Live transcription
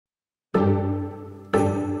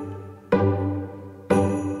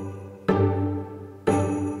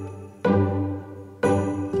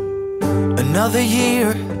Another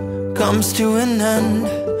year comes to an end,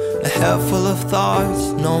 a head full of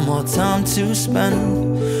thoughts, no more time to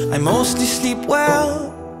spend. I mostly sleep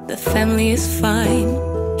well, the family is fine,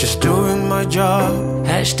 just doing my job.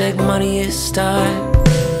 Hashtag money is style.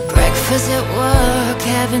 Breakfast at work,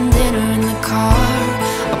 having dinner in the car,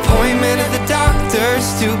 Appointment at the doctor's,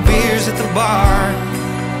 2 beers at the bar.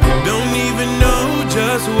 Don't even know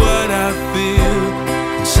just what I feel,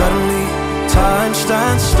 and suddenly time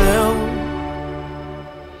stands still.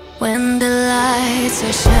 when the lights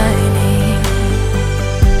are shining.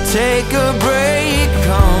 Take a break,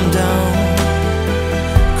 calm down.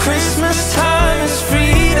 Christmas time is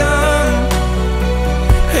freedom,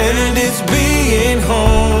 and it's being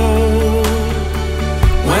home.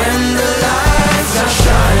 When the lights are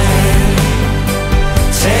shining,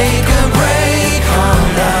 take a break, calm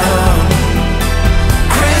down.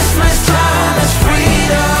 Christmas time is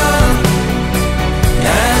freedom,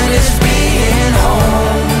 and it's being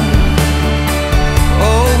home.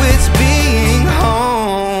 Oh, it's being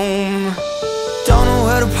home. Don't know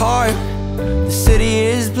where to park, the city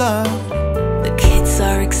is blocked. The kids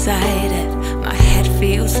are excited, my head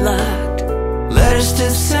feels locked. Letters to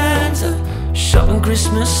Santa, Shopping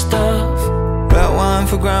Christmas stuff, red wine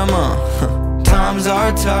for grandma. Times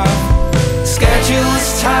are tough, schedule is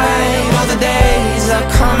tight, all the days are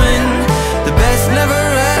coming. The best never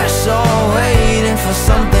rests, all waiting for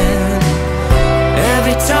something.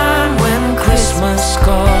 every time when Christmas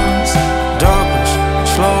comes. Darkness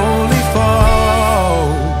slowly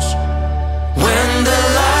falls. When the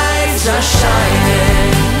lights are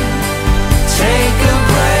shining, take a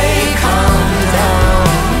break, calm down.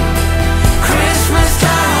 Christmas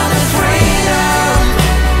time is freedom,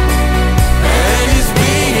 and it's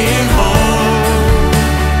being home.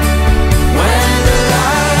 When the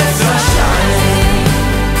lights are shining,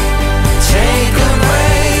 take a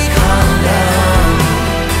break, calm down.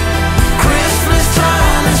 Christmas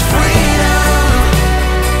time is freedom,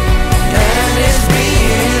 and it's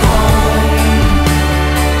being home.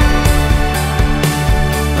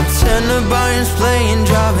 Antenne Bayern's playing,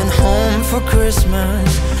 driving home for Christmas.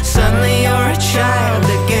 Suddenly you're a child.